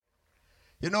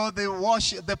You know,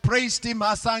 the praise team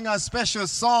has sung a special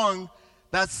song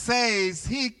that says,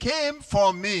 He came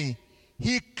for me.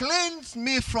 He cleansed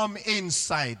me from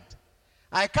inside.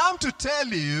 I come to tell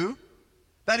you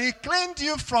that He cleaned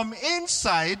you from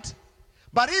inside,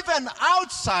 but even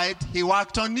outside, He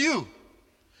worked on you.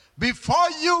 Before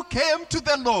you came to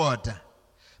the Lord,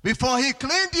 before He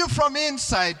cleaned you from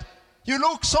inside, you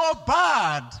look so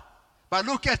bad. But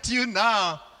look at you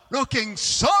now, looking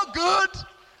so good.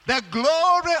 The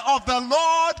glory of the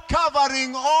Lord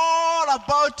covering all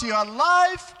about your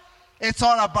life. It's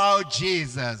all about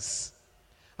Jesus.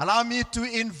 Allow me to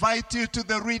invite you to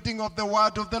the reading of the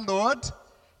word of the Lord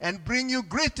and bring you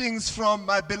greetings from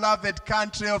my beloved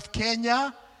country of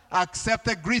Kenya. Accept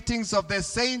the greetings of the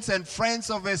saints and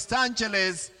friends of West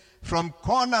Angeles from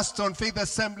Cornerstone Faith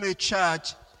Assembly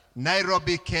Church,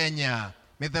 Nairobi, Kenya.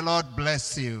 May the Lord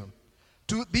bless you.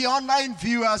 To the online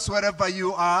viewers, wherever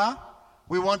you are,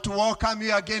 we want to welcome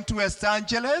you again to West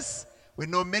Angeles. We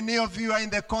know many of you are in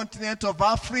the continent of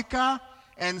Africa,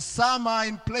 and some are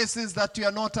in places that you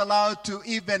are not allowed to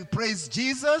even praise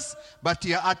Jesus, but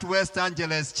you are at West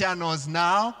Angeles channels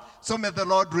now. So may the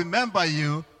Lord remember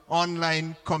you,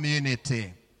 online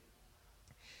community.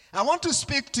 I want to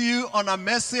speak to you on a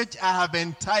message I have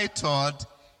entitled,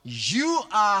 You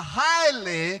Are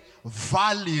Highly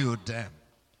Valued.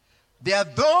 There are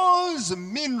those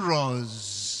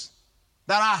minerals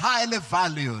that are highly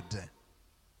valued.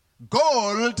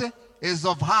 Gold is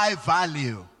of high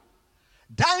value.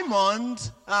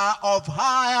 Diamonds are of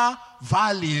higher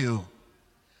value.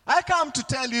 I come to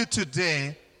tell you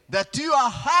today that you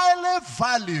are highly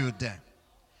valued.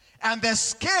 And the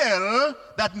scale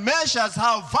that measures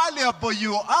how valuable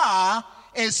you are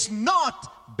is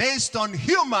not based on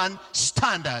human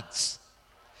standards.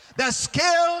 The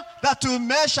scale that will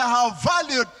measure how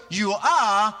valued you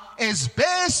are is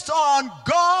based on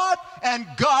God and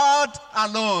God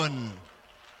alone.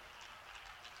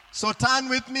 So turn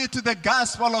with me to the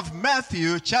Gospel of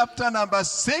Matthew, chapter number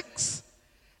 6.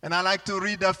 And I'd like to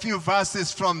read a few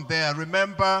verses from there.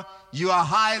 Remember, you are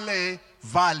highly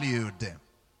valued.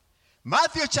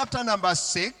 Matthew chapter number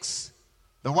 6,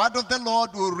 the word of the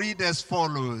Lord will read as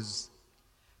follows.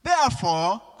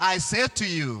 Therefore, I say to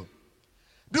you,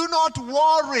 do not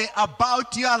worry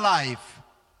about your life,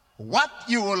 what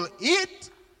you will eat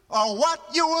or what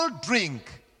you will drink,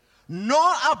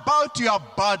 nor about your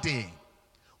body,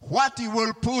 what you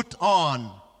will put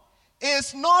on.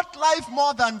 Is not life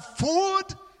more than food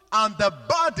and the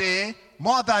body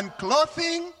more than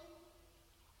clothing?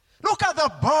 Look at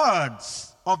the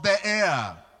birds of the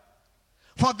air,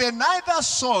 for they neither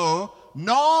sow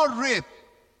nor reap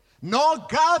nor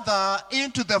gather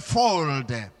into the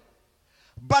fold,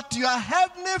 but your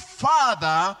heavenly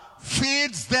Father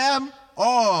feeds them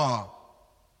all.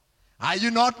 Are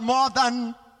you not more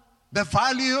than the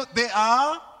value they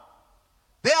are?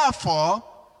 Therefore,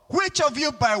 which of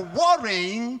you by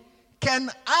worrying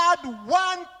can add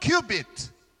 1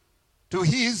 cubit to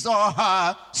his or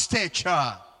her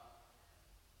stature?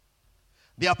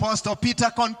 The Apostle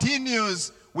Peter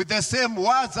continues with the same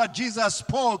words that Jesus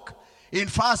spoke in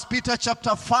 1 Peter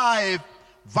chapter 5,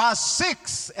 verse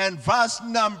 6 and verse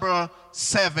number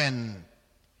 7.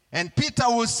 And Peter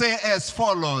will say as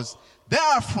follows,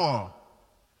 therefore,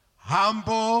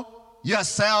 humble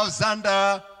yourselves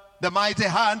under the mighty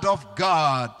hand of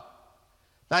God,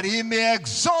 that he may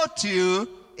exhort you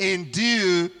in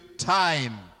due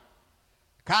time,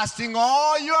 casting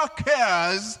all your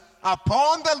cares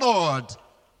upon the Lord,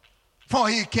 for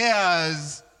he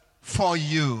cares for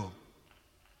you.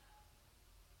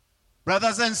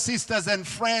 Brothers and sisters and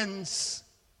friends,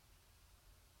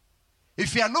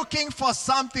 if you are looking for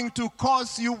something to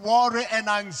cause you worry and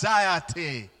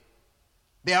anxiety,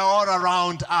 they are all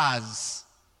around us.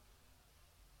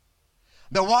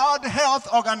 The World Health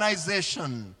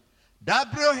Organization,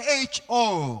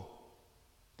 WHO,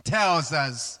 tells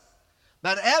us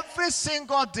that every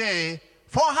single day,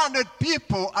 400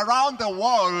 people around the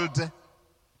world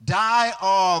die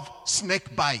of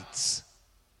snake bites.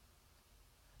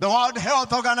 The World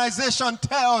Health Organization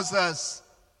tells us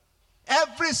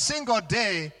every single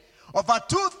day, over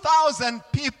 2,000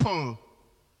 people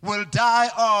will die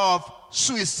of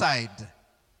suicide.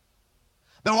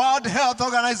 The World Health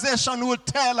Organization will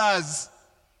tell us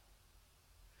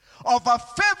over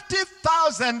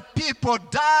 50,000 people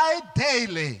die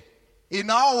daily in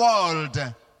our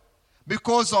world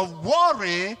because of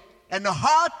worry and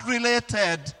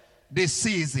heart-related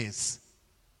diseases.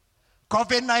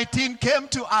 COVID-19 came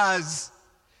to us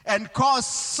and caused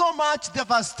so much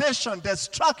devastation,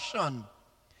 destruction,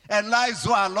 and lives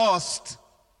were lost.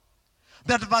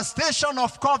 The devastation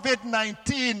of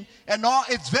COVID-19 and all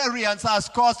its variants has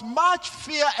caused much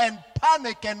fear and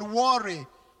panic and worry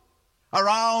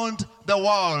around the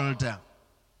world.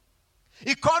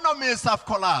 Economies have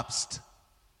collapsed.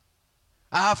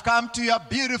 I have come to your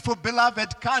beautiful,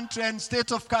 beloved country and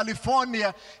state of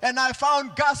California, and I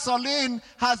found gasoline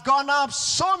has gone up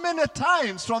so many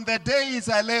times from the days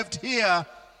I lived here,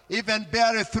 even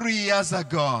barely 3 years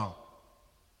ago.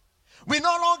 We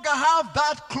no longer have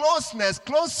that closeness,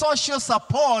 close social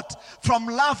support from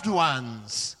loved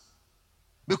ones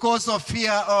because of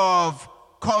fear of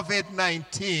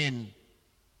COVID-19.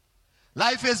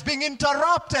 Life is being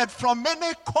interrupted from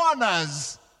many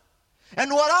corners. And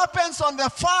what happens on the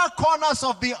far corners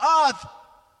of the earth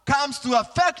comes to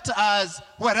affect us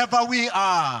wherever we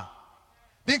are.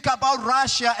 Think about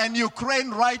Russia and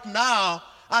Ukraine right now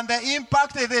and the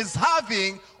impact it is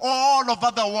having all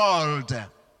over the world.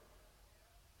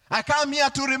 I come here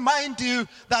to remind you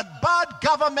that bad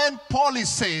government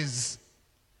policies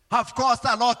have caused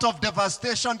a lot of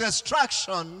devastation,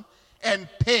 destruction, and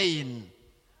pain.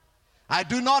 I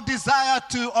do not desire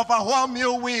to overwhelm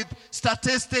you with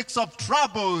statistics of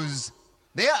troubles.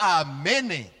 There are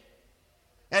many.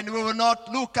 And we will not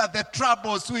look at the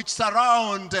troubles which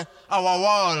surround our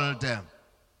world.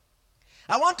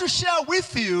 I want to share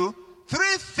with you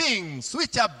 3 things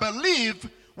which I believe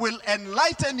will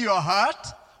enlighten your heart,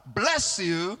 bless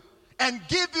you, and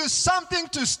give you something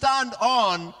to stand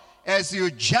on as you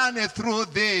journey through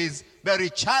this very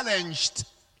challenged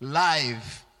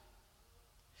life.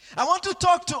 I want to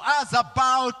talk to us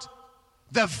about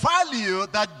the value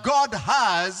that God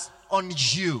has on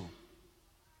you.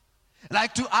 I'd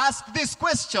like to ask this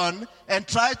question and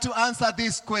try to answer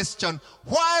this question.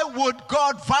 Why would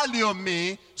God value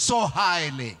me so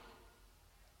highly?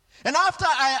 And after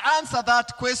I answer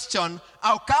that question,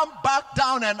 I'll come back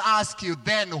down and ask you,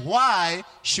 then why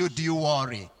should you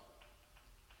worry?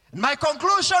 My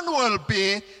conclusion will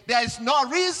be, there is no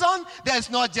reason, there is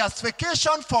no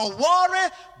justification for worry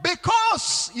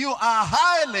because you are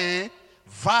highly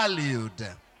valued.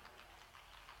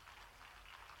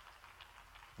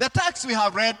 The text we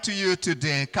have read to you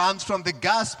today comes from the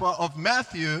Gospel of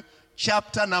Matthew,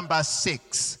 chapter number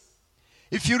 6.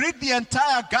 If you read the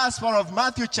entire Gospel of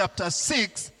Matthew, chapter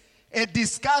 6, it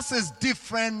discusses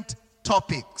different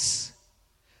topics.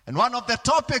 And one of the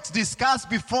topics discussed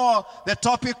before the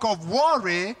topic of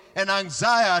worry and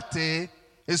anxiety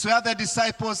is where the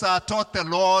disciples are taught the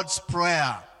Lord's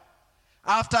Prayer.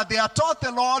 After they are taught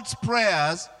the Lord's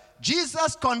prayers,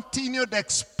 Jesus continued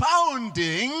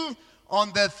expounding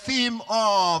on the theme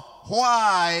of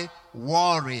why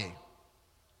worry.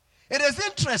 It is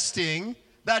interesting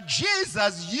that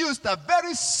Jesus used a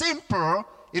very simple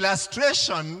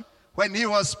illustration when he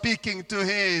was speaking to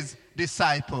his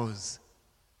disciples.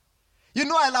 You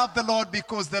know, I love the Lord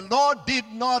because the Lord did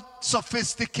not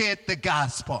sophisticate the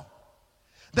gospel.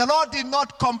 The Lord did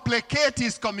not complicate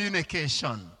his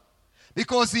communication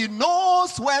because he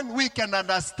knows when we can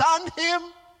understand him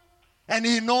and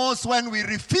he knows when we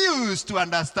refuse to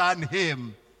understand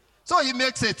him. So he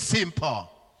makes it simple.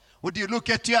 Would you look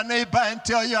at your neighbor and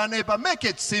tell your neighbor, make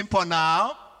it simple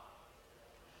now?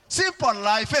 Simple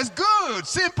life is good.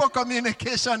 Simple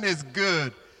communication is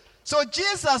good. So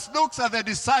Jesus looks at the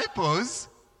disciples,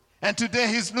 and today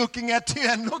he's looking at you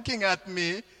and looking at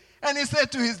me, and he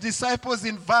said to his disciples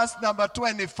in verse number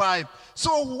 25,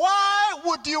 so why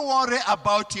would you worry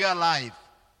about your life?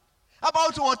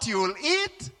 About what you will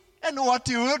eat and what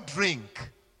you will drink?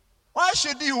 Why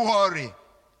should you worry?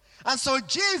 And so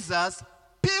Jesus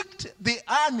picked the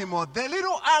animal, the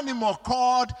little animal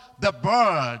called the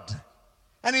bird,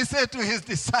 and he said to his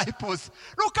disciples,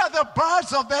 look at the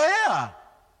birds of the air.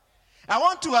 I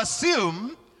want to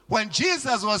assume when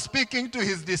Jesus was speaking to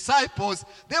his disciples,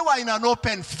 they were in an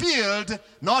open field,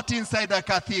 not inside a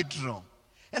cathedral.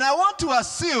 And I want to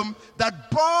assume that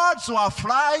birds were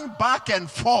flying back and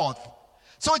forth.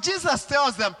 So Jesus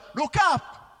tells them, look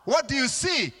up. What do you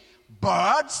see?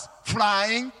 Birds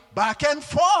flying back and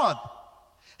forth.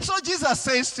 So Jesus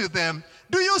says to them,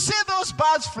 do you see those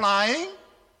birds flying?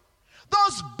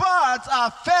 Those birds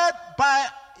are fed by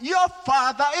your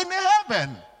Father in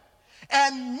heaven.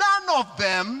 And none of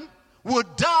them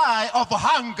would die of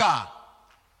hunger.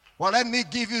 Well, let me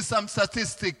give you some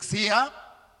statistics here.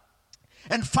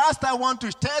 And first, I want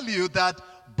to tell you that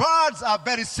birds are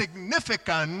very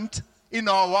significant in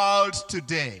our world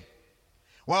today.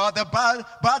 Well, the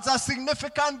birds are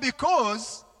significant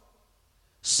because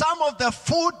some of the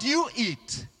food you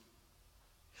eat,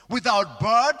 without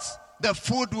birds, the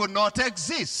food would not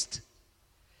exist.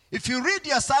 If you read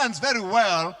your science very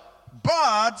well,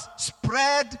 birds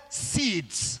spread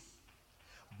seeds.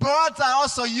 Birds are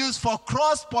also used for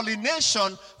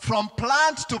cross-pollination from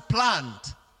plant to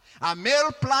plant. A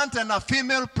male plant and a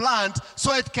female plant,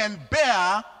 so it can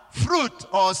bear fruit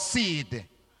or seed.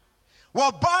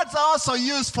 Well, birds are also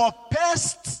used for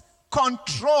pest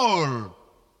control.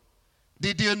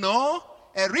 Did you know?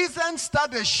 A recent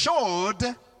study showed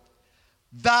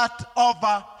that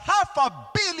over 500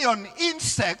 million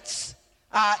insects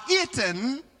are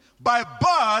eaten by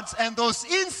birds, and those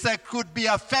insects could be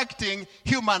affecting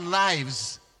human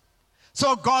lives.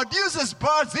 So God uses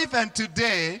birds even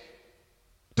today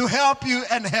to help you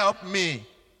and help me.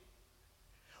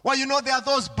 Well, you know, there are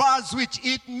those birds which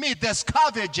eat meat, the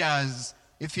scavengers,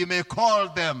 if you may call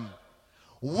them.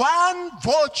 One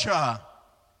vulture,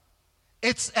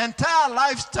 its entire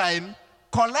lifetime,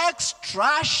 collects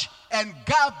trash and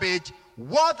garbage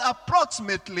worth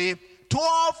approximately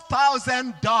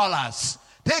 $12,000,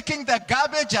 taking the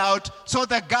garbage out so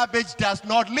the garbage does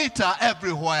not litter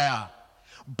everywhere.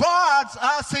 Birds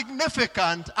are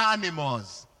significant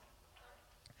animals.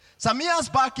 Some years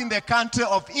back in the country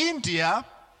of India,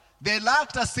 they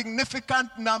lacked a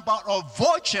significant number of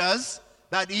vultures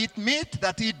that eat meat,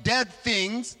 that eat dead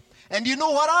things. And you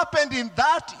know what happened in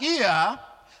that year?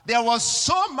 There was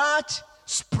so much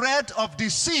spread of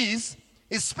disease,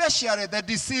 especially the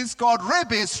disease called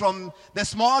rabies from the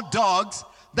small dogs,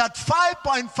 that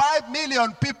 5.5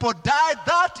 million people died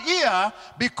that year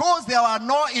because there were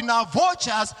not enough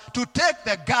vultures to take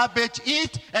the garbage,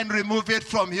 eat, and remove it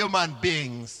from human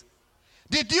beings.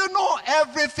 Did you know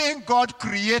everything God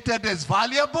created is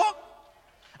valuable?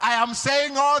 I am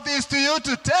saying all this to you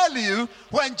to tell you,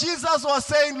 when Jesus was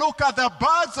saying, look at the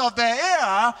birds of the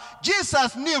air,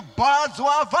 Jesus knew birds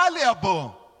were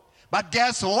valuable. But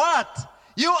guess what?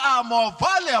 You are more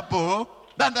valuable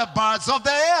than the birds of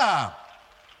the air.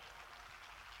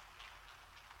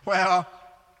 Well,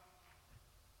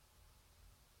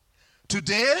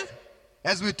 today,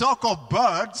 as we talk of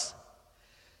birds,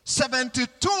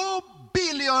 72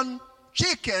 billion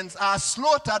chickens are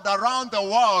slaughtered around the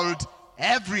world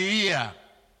every year.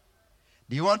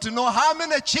 Do you want to know how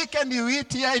many chicken you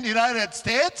eat here in the United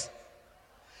States?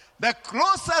 The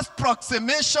closest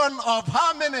approximation of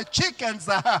how many chickens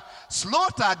are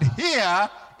slaughtered here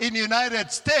in the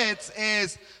United States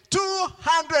is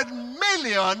 200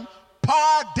 million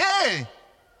per day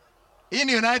in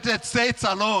the United States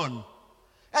alone.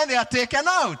 And they are taken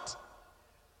out.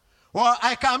 Well,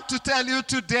 I come to tell you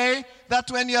today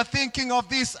that when you're thinking of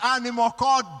this animal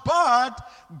called bird,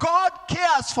 God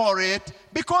cares for it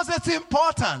because it's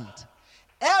important.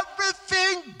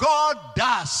 Everything God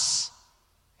does,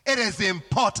 it is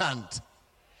important.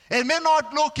 It may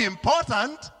not look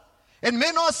important, it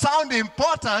may not sound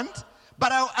important,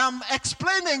 but I'm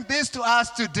explaining this to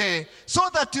us today so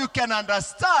that you can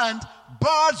understand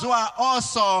birds were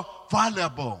also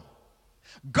valuable.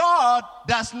 God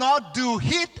does not do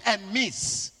hit and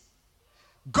miss.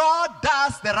 God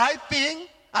does the right thing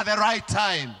at the right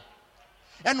time.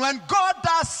 And when God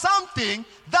does something,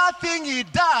 that thing he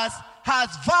does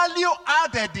has value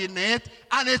added in it,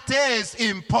 and it is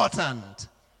important.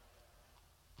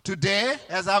 Today,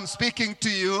 as I'm speaking to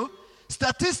you,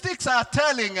 statistics are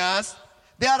telling us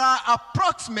there are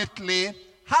approximately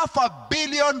 500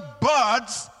 million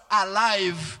birds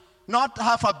alive. Not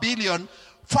 500 million,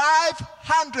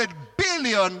 500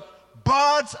 billion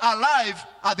birds alive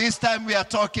at this time we are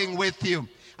talking with you.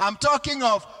 I'm talking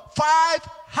of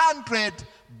 500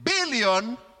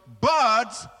 billion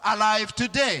birds alive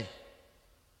today.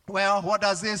 Well, what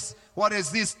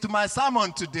is this to my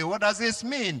sermon today? What does this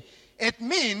mean? It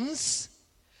means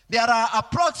there are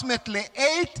approximately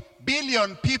 8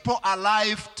 billion people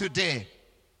alive today.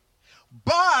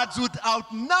 Birds would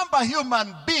outnumber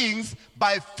human beings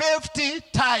by 50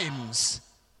 times.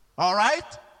 All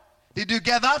right? Did you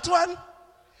get that one?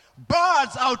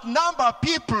 Birds outnumber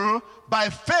people by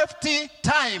 50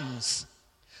 times.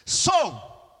 So,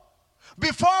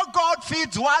 before God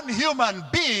feeds one human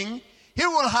being, he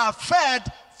will have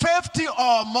fed 50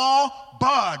 or more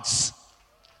birds.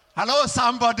 Hello,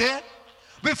 somebody?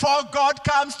 Before God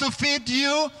comes to feed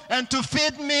you and to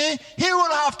feed me, he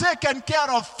will have taken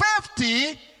care of 50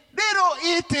 little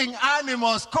eating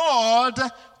animals called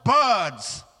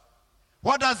birds.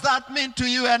 What does that mean to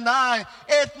you and I?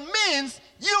 It means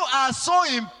you are so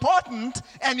important,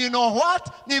 and you know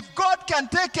what? If God can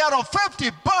take care of 50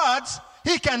 birds,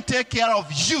 he can take care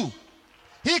of you.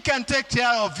 He can take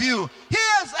care of you. He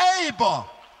is able.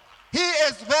 He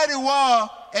is very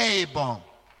well able.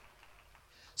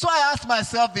 So I asked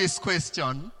myself this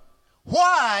question: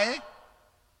 why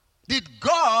did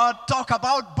God talk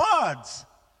about birds?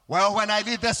 Well, when I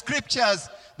read the scriptures,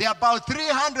 there are about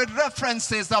 300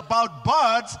 references about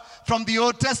birds from the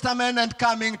Old Testament and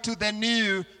coming to the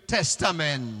New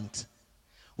Testament.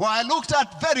 Well, I looked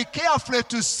at very carefully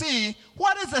to see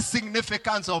what is the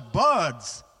significance of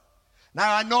birds.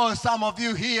 Now, I know some of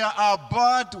you here are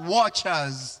bird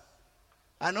watchers.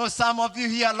 I know some of you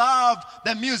here love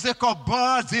the music of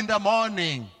birds in the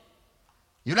morning.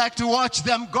 You like to watch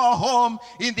them go home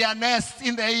in their nests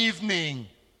in the evening.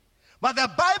 But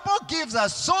the Bible gives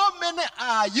us so many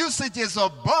usages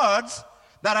of birds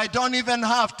that I don't even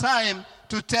have time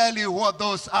to tell you what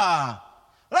those are.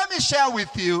 Let me share with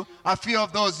you a few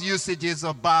of those usages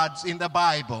of birds in the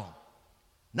Bible.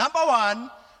 Number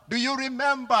one, do you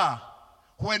remember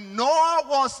when Noah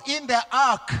was in the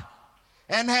ark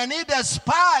and he needed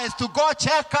spies to go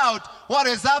check out what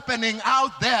is happening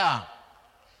out there?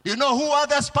 You know who are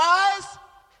the spies?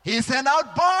 He sent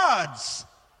out birds.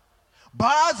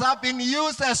 Birds have been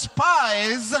used as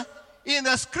spies in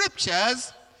the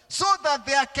scriptures so that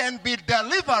there can be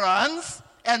deliverance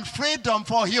and freedom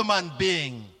for human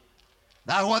beings.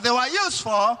 That's what they were used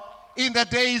for in the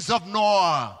days of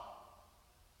Noah.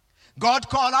 God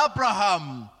called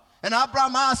Abraham, and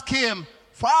Abraham asked him,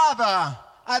 Father,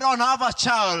 I don't have a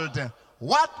child.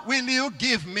 What will you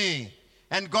give me?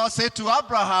 And God said to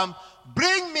Abraham,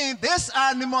 bring me this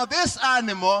animal,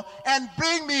 and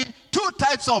bring me 2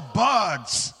 types of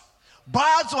birds.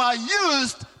 Birds were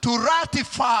used to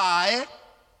ratify,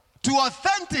 to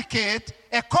authenticate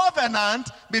a covenant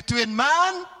between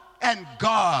man and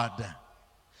God.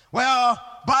 Well,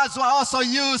 birds were also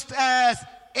used as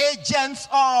agents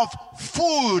of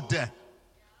food.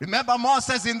 Remember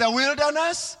Moses in the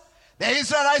wilderness? The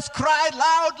Israelites cried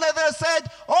loudly. They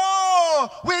said, oh,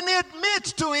 we need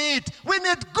meat to eat. We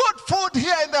need good food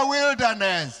here in the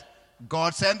wilderness.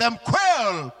 God sent them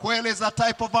quail. Quail is a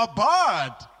type of a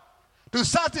bird to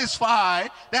satisfy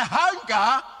the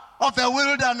hunger of the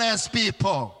wilderness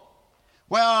people.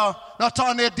 Well, not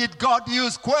only did God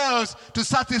use quails to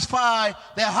satisfy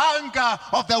the hunger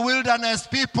of the wilderness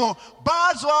people,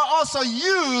 birds were also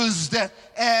used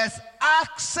as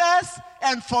access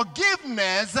and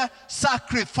forgiveness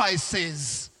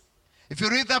sacrifices. If you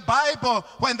read the Bible,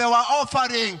 when they were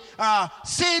offering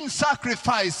sin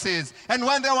sacrifices and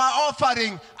when they were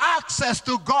offering access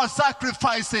to God's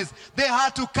sacrifices, they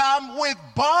had to come with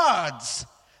birds.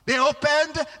 They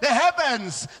opened the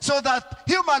heavens so that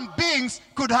human beings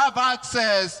could have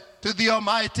access to the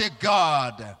Almighty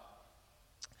God.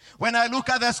 When I look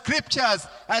at the scriptures,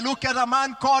 I look at a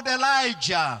man called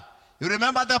Elijah. You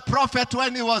remember the prophet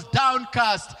when he was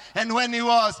downcast and when he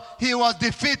was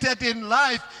defeated in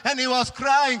life and he was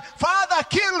crying, Father,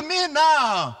 kill me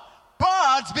now.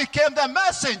 Birds became the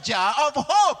messenger of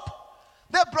hope.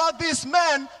 They brought this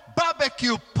man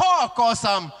barbecue pork or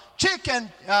some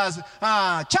chicken,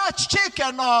 church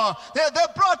chicken, or they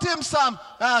brought him some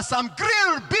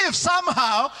grilled beef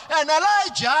somehow, and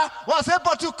Elijah was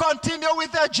able to continue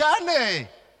with the journey.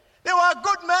 They were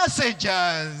good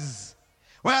messengers.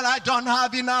 Well, I don't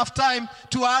have enough time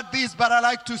to add this, but I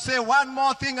like to say one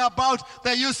more thing about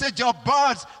the usage of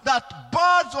birds, that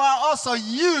birds were also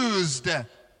used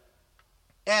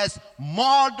as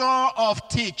model of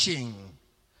teaching.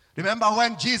 Remember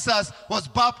when Jesus was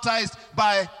baptized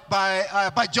by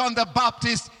John the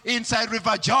Baptist inside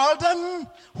River Jordan?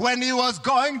 When he was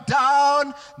going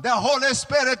down, the Holy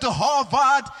Spirit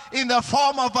hovered in the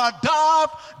form of a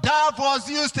dove. Dove was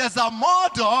used as a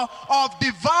model of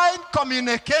divine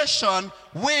communication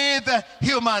with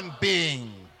human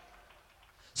beings.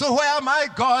 So where am I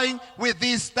going with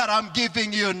this that I'm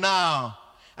giving you now?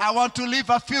 I want to leave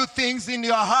a few things in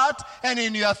your heart and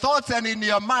in your thoughts and in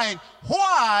your mind.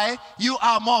 Why you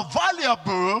are more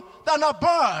valuable than a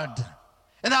bird.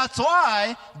 And that's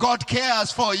why God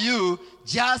cares for you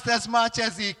just as much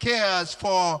as he cares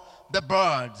for the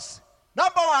birds.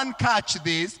 Number one, catch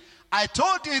this. I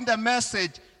told you in the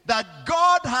message that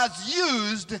God has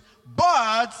used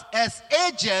birds as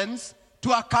agents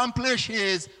to accomplish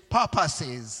his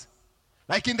purposes.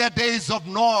 Like in the days of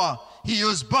Noah, he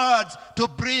used birds to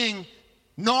bring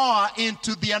Noah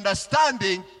into the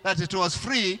understanding that it was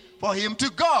free for him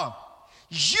to go.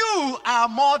 You are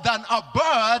more than a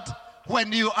bird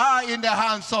when you are in the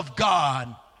hands of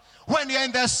God. When you're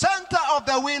in the center of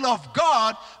the will of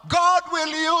God, God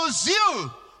will use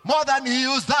you more than he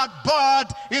used that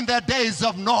bird in the days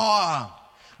of Noah.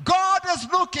 God is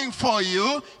looking for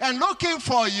you and looking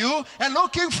for you and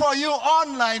looking for you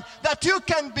online, that you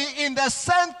can be in the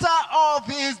center of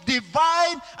his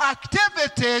divine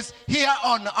activities here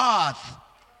on earth.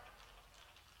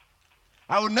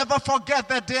 I will never forget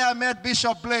the day I met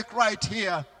Bishop Blake right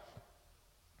here.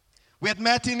 We had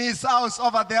met in his house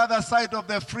over the other side of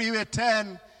the Freeway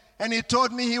 10, and he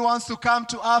told me he wants to come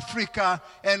to Africa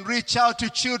and reach out to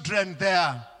children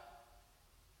there.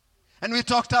 And we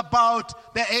talked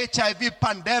about the HIV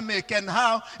pandemic and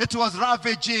how it was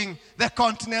ravaging the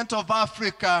continent of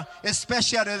Africa,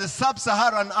 especially the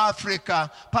sub-Saharan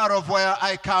Africa, part of where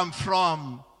I come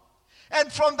from.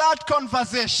 And from that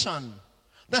conversation,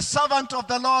 the servant of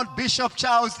the Lord, Bishop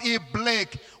Charles E.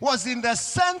 Blake, was in the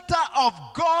center of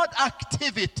God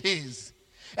activities.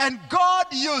 And God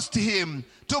used him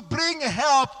to bring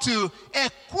help to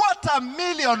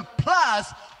 250,000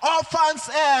 plus orphans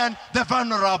and the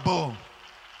vulnerable.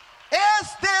 Is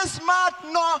this man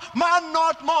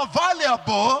not more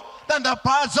valuable than the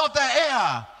birds of the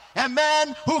air? A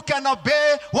man who can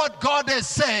obey what God is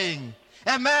saying.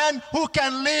 A man who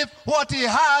can leave what he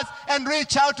has and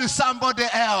reach out to somebody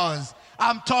else.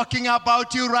 I'm talking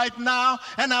about you right now,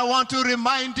 and I want to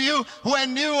remind you,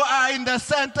 when you are in the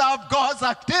center of God's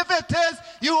activities,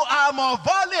 you are more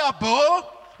valuable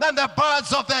than the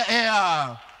birds of the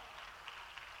air.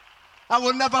 I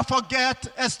will never forget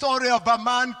a story of a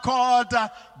man called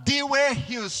Dewey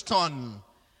Houston.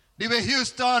 Dewey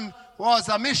Houston was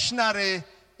a missionary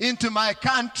into my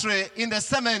country in the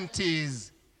 70s.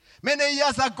 Many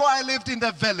years ago, I lived in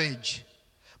the village.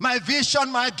 My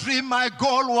vision, my dream, my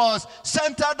goal was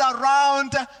centered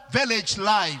around village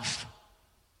life.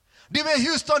 Dewey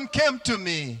Houston came to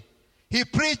me. He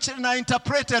preached and I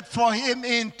interpreted for him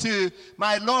into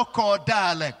my local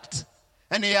dialect.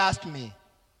 And he asked me,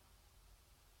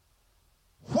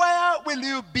 "Where will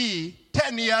you be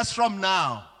 10 years from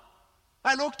now?"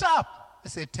 I looked up. I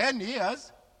said, 10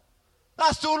 years?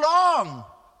 That's too long.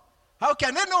 How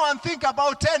can anyone think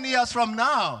about 10 years from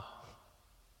now?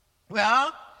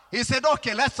 Well, he said,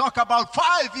 okay, let's talk about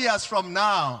 5 years from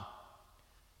now.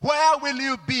 Where will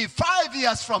you be 5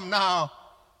 years from now?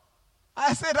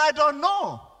 I said, I don't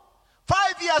know.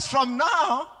 5 years from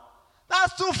now?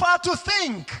 That's too far to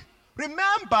think.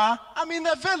 Remember, I'm in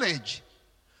a village.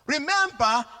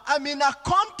 Remember, I'm in a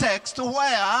context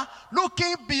where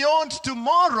looking beyond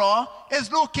tomorrow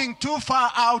is looking too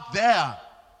far out there.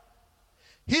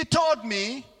 He told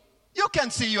me, you can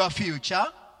see your future.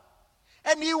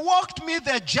 And he walked me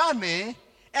the journey,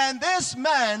 and this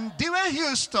man, Dewey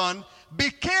Houston,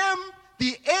 became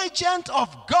the agent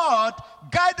of God,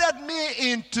 guided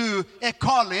me into a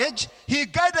college. He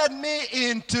guided me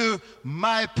into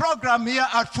my program here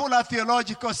at Fuller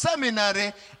Theological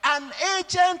Seminary, an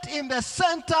agent in the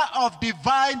center of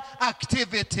divine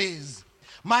activities.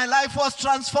 My life was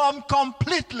transformed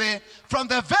completely from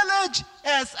the village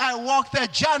as I walked the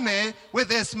journey with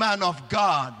this man of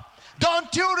God.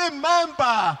 Don't you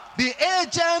remember the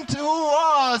agent who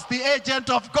was the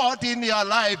agent of God in your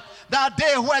life? That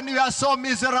day when you are so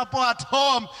miserable at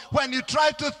home, when you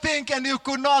tried to think and you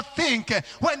could not think,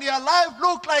 when your life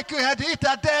looked like you had hit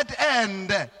a dead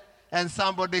end, and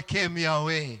somebody came your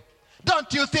way.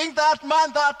 Don't you think that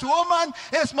man, that woman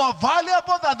is more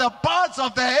valuable than the birds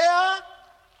of the air?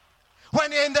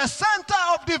 When you're in the center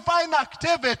of divine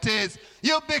activities,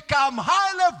 you become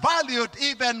highly valued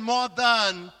even more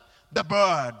than the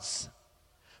birds.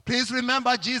 Please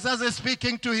remember, Jesus is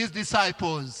speaking to his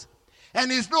disciples, and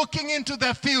he's looking into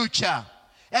the future,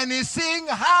 and he's seeing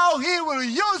how he will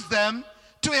use them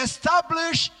to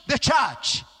establish the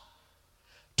church.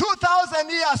 2,000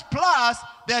 years plus,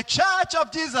 the church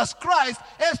of Jesus Christ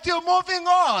is still moving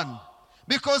on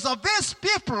because of these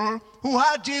people who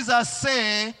heard Jesus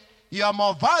say, you are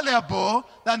more valuable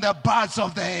than the birds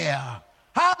of the air.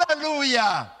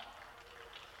 Hallelujah.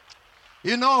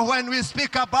 You know, when we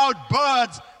speak about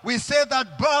birds, we say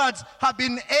that birds have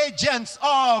been agents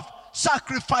of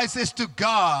sacrifices to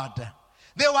God.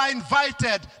 They were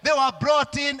invited. They were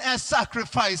brought in as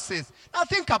sacrifices. Now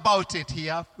think about it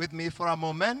here with me for a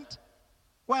moment.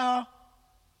 Well,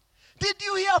 did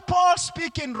you hear Paul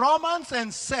speak in Romans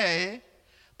and say,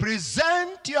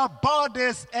 present your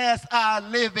bodies as a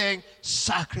living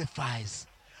sacrifice,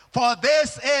 for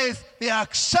this is the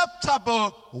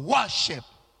acceptable worship.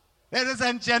 Ladies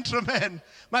and gentlemen,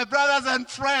 my brothers and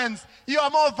friends, you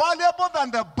are more valuable than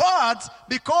the birds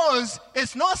because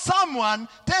it's not someone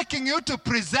taking you to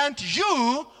present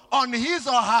you on his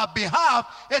or her behalf.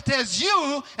 It is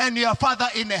you and your Father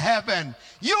in heaven.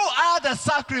 You are the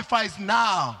sacrifice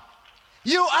now.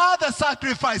 You are the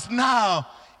sacrifice now.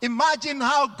 Imagine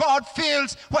how God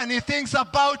feels when he thinks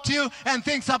about you and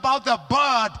thinks about the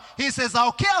bird. He says,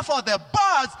 I'll care for the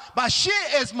birds, but she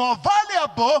is more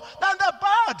valuable than the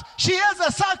bird. She is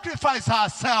a sacrifice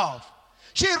herself.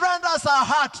 She renders her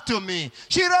heart to me.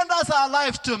 She renders her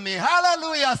life to me.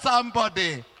 Hallelujah,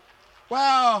 somebody.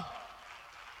 Well,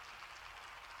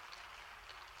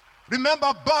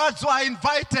 Remember, birds were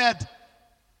invited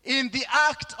in the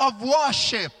act of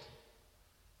worship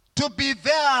to be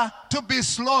there to be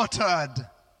slaughtered.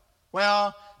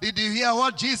 Well, did you hear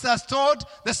what Jesus told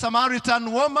the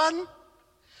Samaritan woman?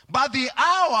 But the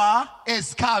hour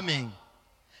is coming,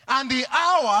 and the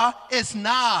hour is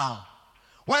now,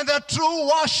 when the true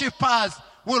worshipers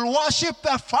will worship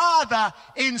the Father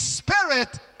in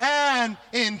spirit and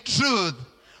in truth.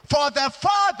 For the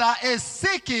Father is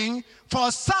seeking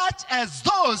for such as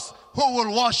those who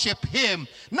will worship him.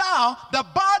 Now, the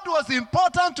bird was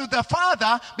important to the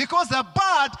Father because the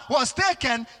bird was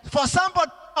taken for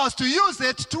somebody else to use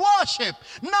it to worship.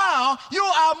 Now, you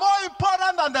are more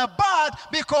important than the bird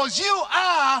because you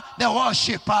are the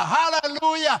worshiper.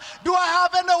 Hallelujah. Do I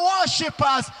have any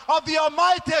worshipers of the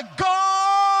Almighty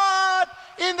God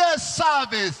in the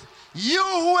service? You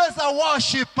who is a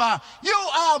worshiper, you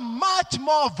are much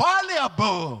more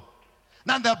valuable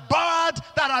than the bird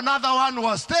that another one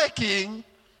was taking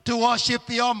to worship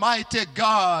the Almighty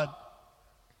God.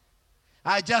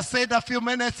 I just said a few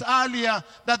minutes earlier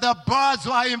that the birds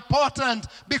were important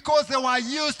because they were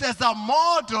used as a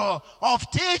model of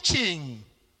teaching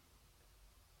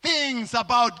things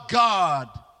about God.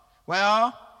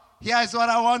 Well, here's what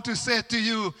I want to say to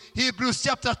you. Hebrews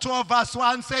chapter 12 verse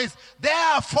 1 says,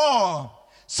 therefore,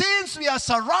 since we are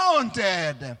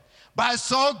surrounded by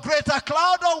so great a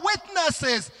cloud of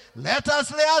witnesses, let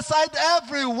us lay aside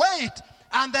every weight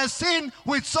and the sin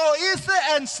which so easily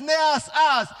ensnares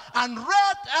us, and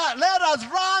let us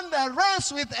run the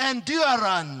race with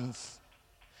endurance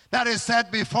that is set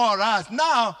before us.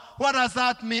 Now, what does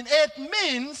that mean? It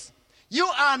means you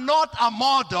are not a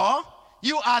model,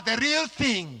 you are the real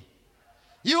thing.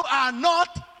 You are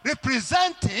not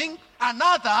representing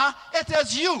another, it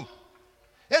is you.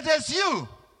 It is you.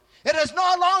 It is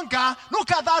no longer,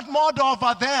 look at that model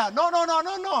over there.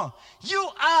 No. You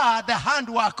are the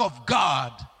handwork of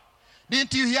God.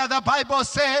 Didn't you hear the Bible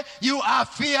say, you are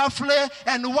fearfully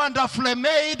and wonderfully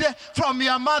made from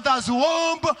your mother's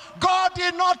womb? God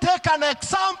did not take an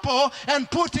example and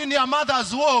put in your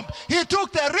mother's womb. He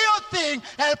took the real thing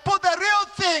and put the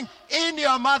real thing in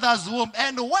your mother's womb.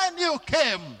 And when you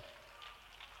came,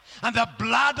 and the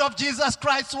blood of Jesus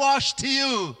Christ washed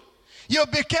you, you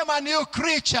became a new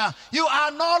creature. You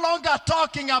are no longer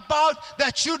talking about the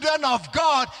children of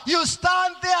God. You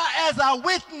stand there as a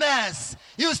witness.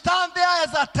 You stand there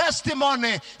as a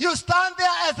testimony. You stand there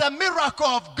as a miracle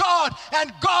of God.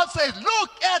 And God says,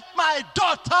 look at my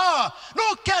daughter.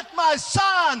 Look at my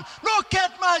son. Look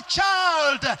at my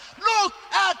child. Look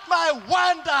at my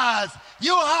wonders.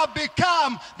 You have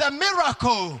become the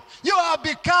miracle. You have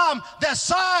become the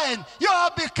sign. You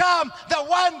have become the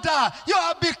wonder. You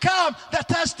have become the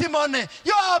testimony.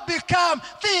 You have become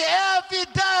the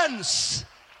evidence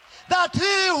that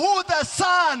he who the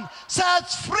Son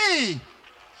sets free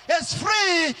is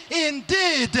free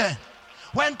indeed.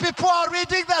 When people are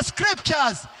reading the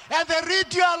scriptures and they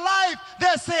read your life,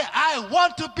 they say, I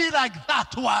want to be like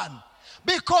that one.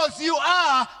 Because you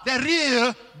are the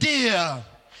real deal.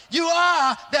 You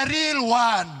are the real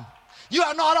one. You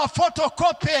are not a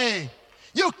photocopy.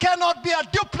 You cannot be a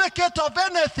duplicate of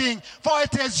anything, for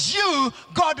it is you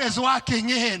God is working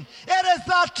in. It is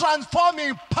that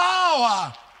transforming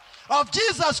power of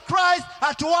Jesus Christ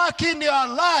at work in your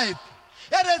life.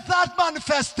 It is that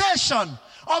manifestation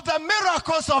of the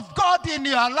miracles of God in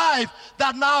your life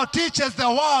that now teaches the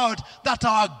world that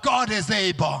our God is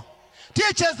able.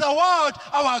 Teaches the world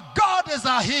our God is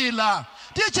a healer.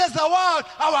 Teaches the world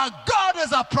our God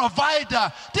is a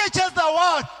provider. Teaches the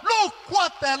world, look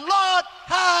what the Lord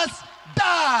has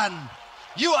done.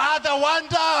 You are the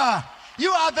wonder.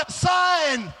 You are the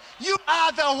sign. You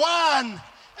are the one.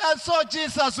 And so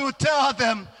Jesus will tell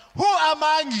them, who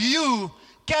among you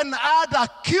can add a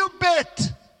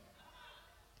cubit?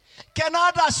 Can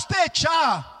add a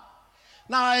stature?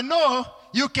 Now I know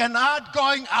you can add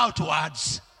going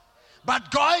outwards.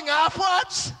 But going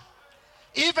upwards,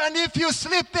 even if you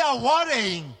sleep there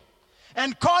worrying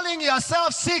and calling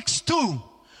yourself 6'2"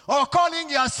 or calling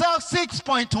yourself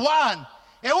 6.1,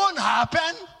 it won't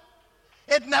happen.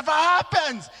 It never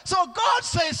happens. So God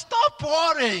says, stop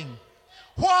worrying.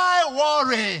 Why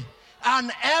worry?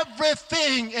 And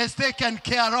everything is taken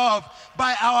care of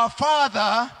by our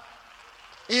Father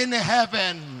in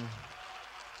heaven.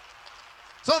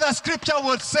 So the scripture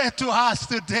would say to us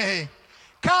today,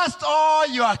 cast all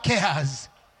your cares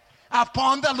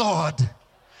upon the Lord,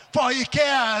 for he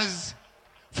cares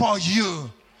for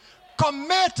you.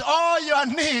 Commit all your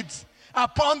needs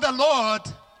upon the Lord.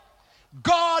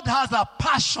 God has a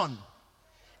passion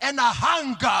and a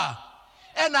hunger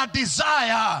and a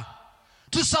desire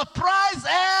to surprise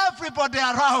everybody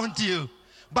around you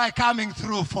by coming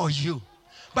through for you.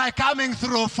 By coming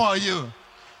through for you.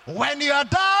 When you are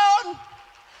down,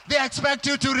 they expect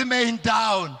you to remain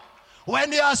down.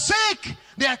 When you are sick,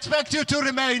 they expect you to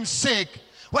remain sick.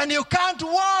 When you can't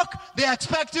walk, they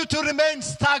expect you to remain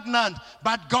stagnant.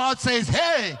 But God says,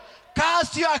 hey,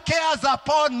 cast your cares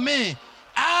upon me.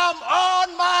 I'm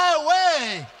on my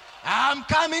way. I'm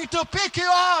coming to pick you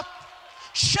up,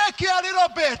 shake you a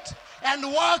little bit,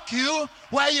 and walk you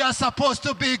where you're supposed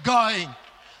to be going.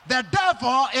 The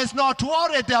devil is not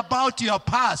worried about your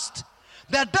past.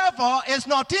 The devil is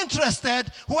not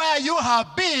interested where you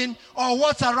have been or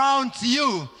what's around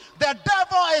you. The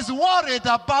devil is worried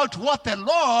about what the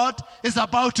Lord is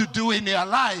about to do in your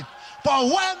life. For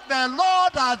when the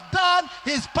Lord has done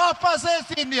his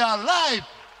purposes in your life,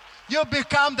 you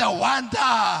become the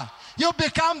wonder. You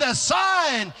become the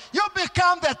sign. You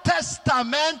become the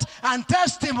testament and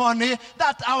testimony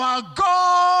that our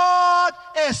God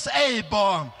is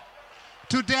able.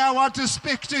 Today I want to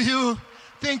speak to you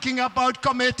thinking about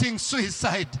committing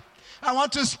suicide. I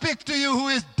want to speak to you who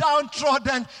is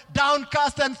downtrodden,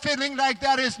 downcast, and feeling like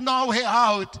there is no way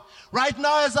out. Right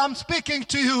now as I'm speaking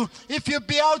to you, if you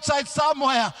be outside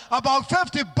somewhere, about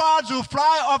 50 birds will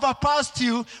fly over past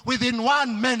you within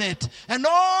 1 minute. And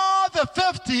all the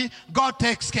 50, God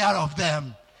takes care of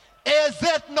them. Is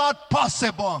it not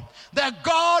possible? The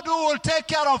God who will take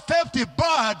care of 50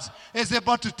 birds is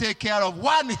able to take care of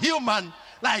one human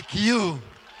like you.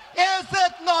 Is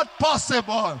it not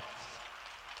possible?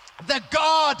 The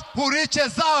God who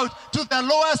reaches out to the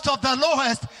lowest of the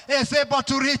lowest is able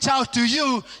to reach out to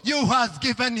you. You has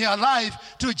given your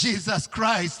life to Jesus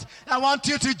Christ. I want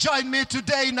you to join me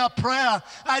today in a prayer.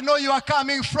 I know you are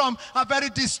coming from a very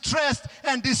distressed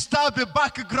and disturbed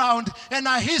background and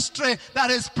a history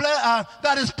that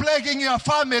is plaguing your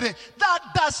family. That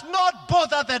does not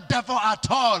bother the devil at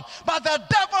all. But the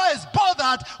devil is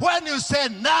bothered when you say,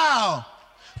 now,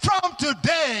 from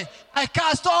today, I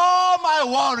cast all my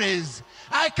worries.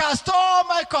 I cast all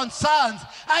my concerns.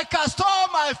 I cast all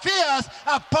my fears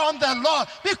upon the Lord.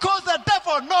 Because the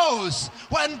devil knows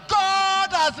when God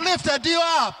has lifted you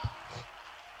up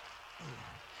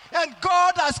and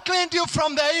God has cleaned you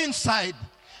from the inside,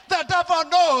 the devil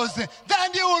knows then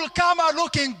you will come out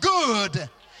looking good.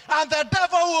 And the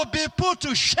devil will be put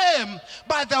to shame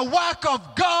by the work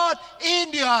of God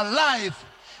in your life.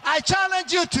 I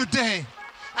challenge you today.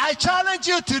 I challenge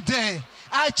you today.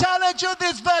 I challenge you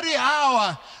this very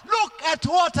hour. Look at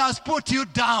what has put you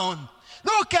down.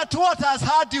 Look at what has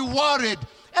had you worried.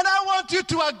 And I want you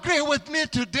to agree with me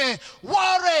today.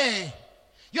 Worry.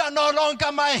 You are no longer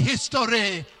my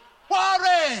history.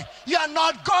 Worry. You are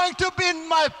not going to be in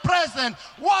my present.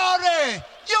 Worry.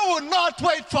 You will not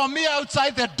wait for me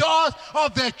outside the doors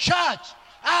of the church.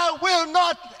 I will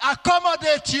not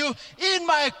accommodate you in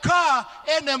my car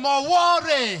anymore.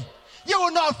 Worry. You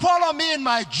will not follow me in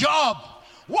my job.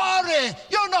 Worry.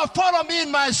 You will not follow me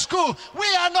in my school. We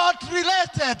are not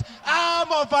related.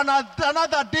 I'm of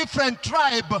another different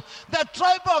tribe. The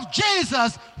tribe of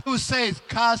Jesus, who says,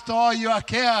 cast all your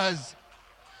cares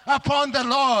upon the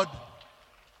Lord,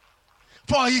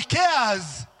 for he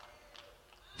cares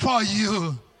for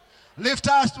you. Lift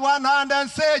us one hand and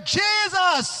say,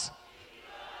 Jesus,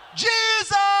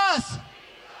 Jesus,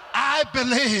 I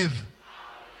believe.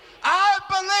 I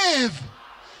believe,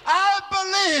 I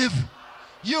believe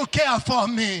you care for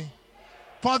me.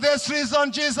 For this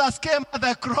reason, Jesus came at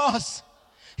the cross.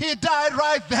 He died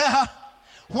right there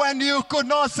when you could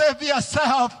not save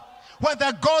yourself. When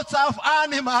the goats of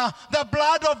animal, the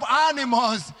blood of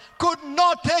animals could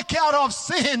not take care of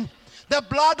sin. The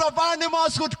blood of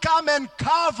animals would come and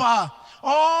cover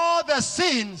all the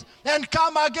sins and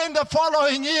come again the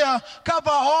following year, cover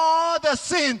all the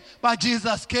sin. But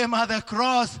Jesus came at the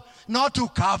cross not to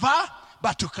cover,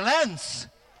 but to cleanse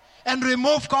and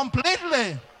remove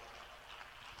completely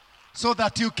so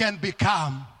that you can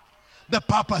become the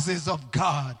purposes of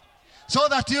God. So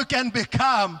that you can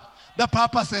become the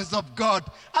purposes of God.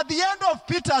 At the end of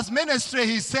Peter's ministry,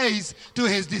 he says to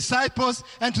his disciples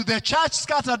and to the church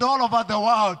scattered all over the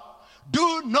world,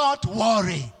 do not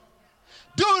worry.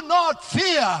 Do not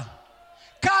fear.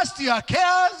 Cast your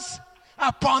cares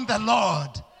upon the Lord.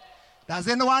 Does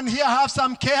anyone here have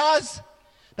some cares?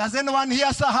 Does anyone here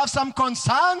have some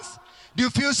concerns? Do you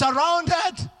feel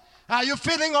surrounded? Are you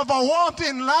feeling overwhelmed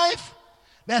in life?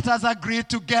 Let us agree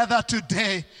together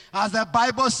today. As the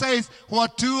Bible says,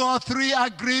 what 2 or 3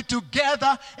 agree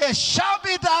together, it shall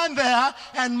be done there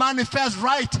and manifest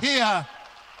right here.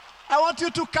 I want you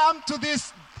to come to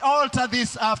this altar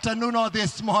this afternoon or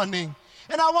this morning.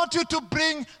 And I want you to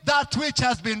bring that which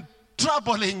has been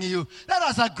troubling you. Let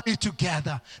us agree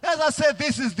together. Let us say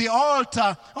this is the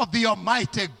altar of the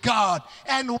Almighty God.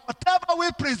 And whatever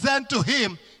we present to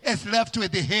him is left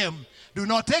with him. Do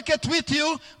not take it with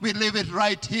you. We leave it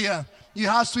right here. You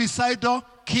have suicidal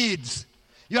kids.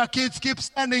 Your kids keep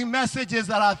sending messages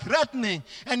that are threatening,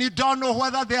 and you don't know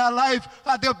whether they are alive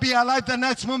or they'll be alive the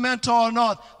next moment or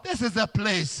not. This is the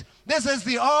place. This is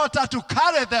the altar to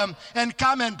carry them and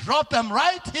come and drop them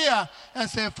right here and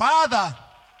say, Father,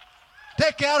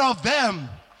 take care of them.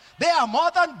 They are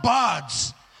more than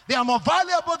birds. They are more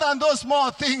valuable than those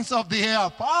small things of the air.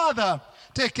 Father,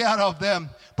 take care of them.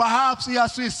 Perhaps you are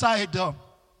suicidal.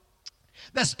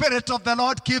 The Spirit of the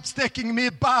Lord keeps taking me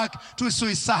back to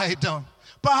suicidal.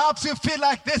 Perhaps you feel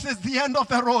like this is the end of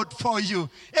the road for you.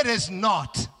 It is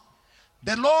not.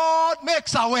 The Lord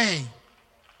makes a way,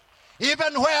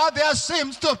 even where there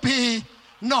seems to be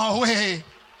no way.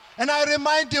 And I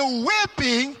remind you,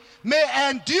 weeping may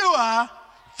endure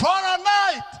for a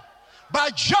night,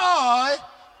 but joy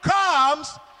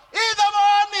comes in the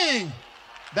morning.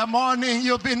 The morning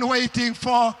you've been waiting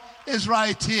for is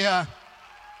right here.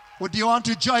 Would you want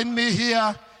to join me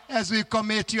here as we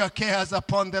commit your cares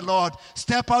upon the Lord?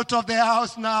 Step out of the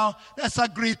house now. Let's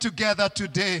agree together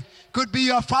today. Could be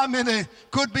your family,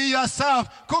 could be yourself,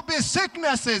 could be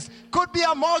sicknesses, could be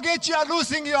a mortgage you are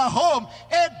losing your home.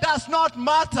 It does not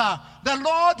matter. The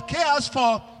Lord cares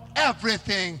for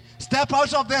everything. Step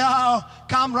out of the house.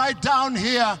 Come right down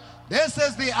here. This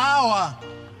is the hour.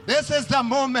 This is the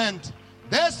moment.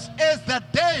 This is the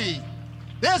day.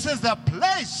 This is the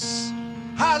place.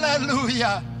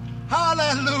 Hallelujah.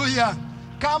 Hallelujah.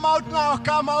 Come out now,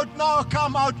 come out now,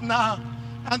 come out now.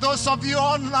 And those of you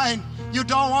online, you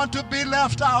don't want to be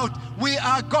left out. We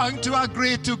are going to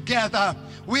agree together.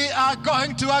 We are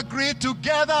going to agree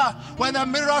together when the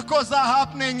miracles are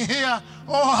happening here.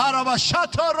 Oh, haraba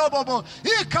shatoro bobo,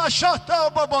 ika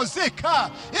bobo zika,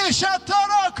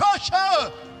 ishatoro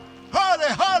kosho.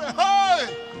 Holy, holy,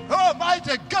 holy. Oh,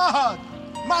 mighty God,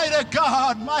 mighty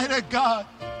God, mighty God.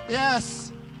 Yes.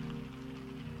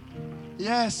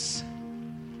 Yes.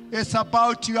 It's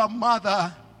about your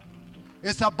mother.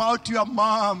 It's about your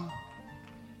mom.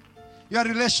 Your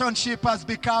relationship has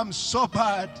become so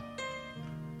bad.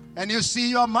 And you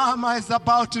see your mama is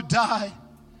about to die.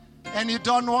 And you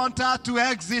don't want her to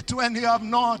exit when you have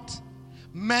not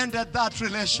mended that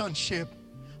relationship.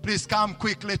 Please come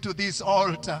quickly to this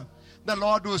altar. The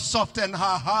Lord will soften her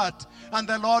heart. And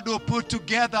the Lord will put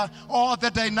together all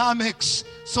the dynamics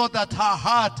so that her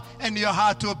heart and your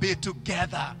heart will be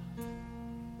together.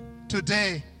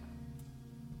 Today,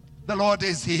 the Lord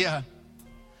is here.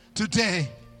 Today,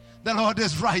 the Lord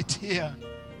is right here.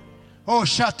 Oh,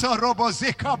 Shato Robo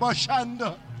Zika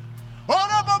Boshando.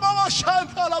 Oh, Robo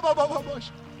Shanta Robo.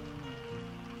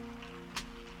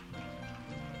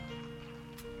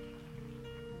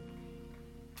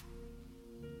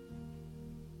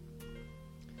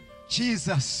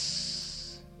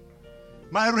 Jesus,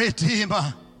 my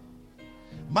Redeemer,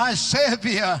 my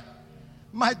Savior,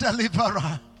 my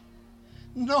Deliverer.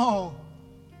 No.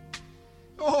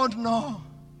 Oh, no.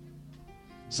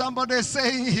 Somebody is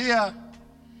saying here,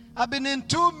 I've been in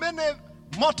too many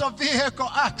motor vehicle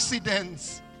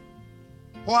accidents.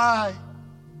 Why?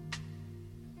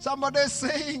 Somebody is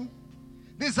saying,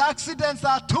 these accidents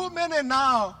are too many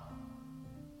now.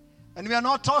 And we are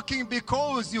not talking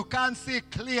because you can't see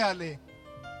clearly.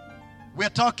 We're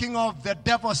talking of the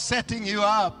devil setting you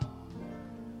up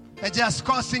and just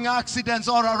causing accidents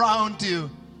all around you.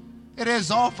 It is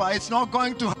over. It's not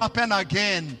going to happen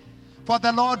again. For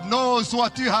the Lord knows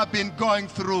what you have been going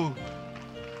through.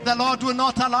 The Lord will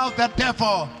not allow the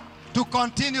devil to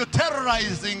continue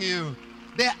terrorizing you.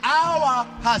 The hour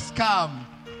has come.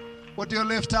 Would you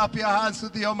lift up your hands to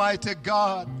the Almighty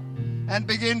God and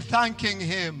begin thanking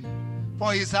Him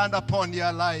for His hand upon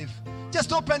your life?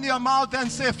 Just open your mouth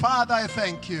and say, Father, I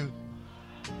thank you.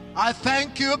 I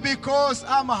thank you because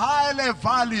I'm highly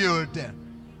valued.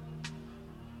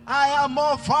 I am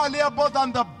more valuable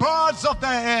than the birds of the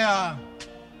air.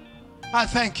 I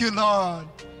thank you, Lord.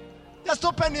 Just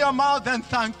open your mouth and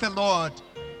thank the Lord.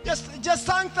 Just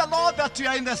thank the Lord that you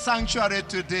are in the sanctuary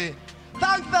today.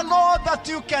 Thank the Lord that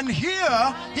you can hear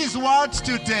His words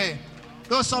today.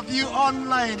 Those of you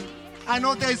online, I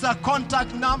know there is a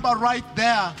contact number right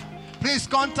there. Please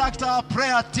contact our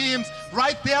prayer teams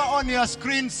right there on your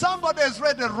screen. Somebody is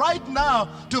ready right now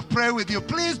to pray with you.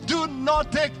 Please do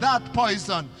not take that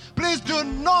poison. Please do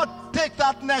not take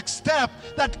that next step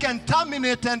that can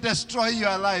terminate and destroy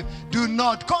your life. Do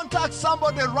not. Contact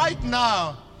somebody right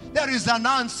now. There is an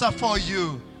answer for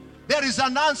you. There is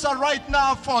an answer right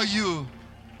now for you.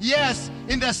 Yes,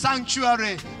 in the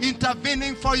sanctuary,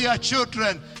 intervening for your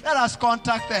children. Let us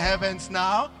contact the heavens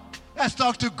now. Let's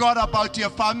talk to God about your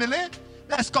family.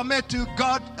 Let's commit to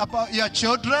God about your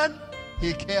children.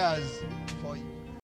 He cares.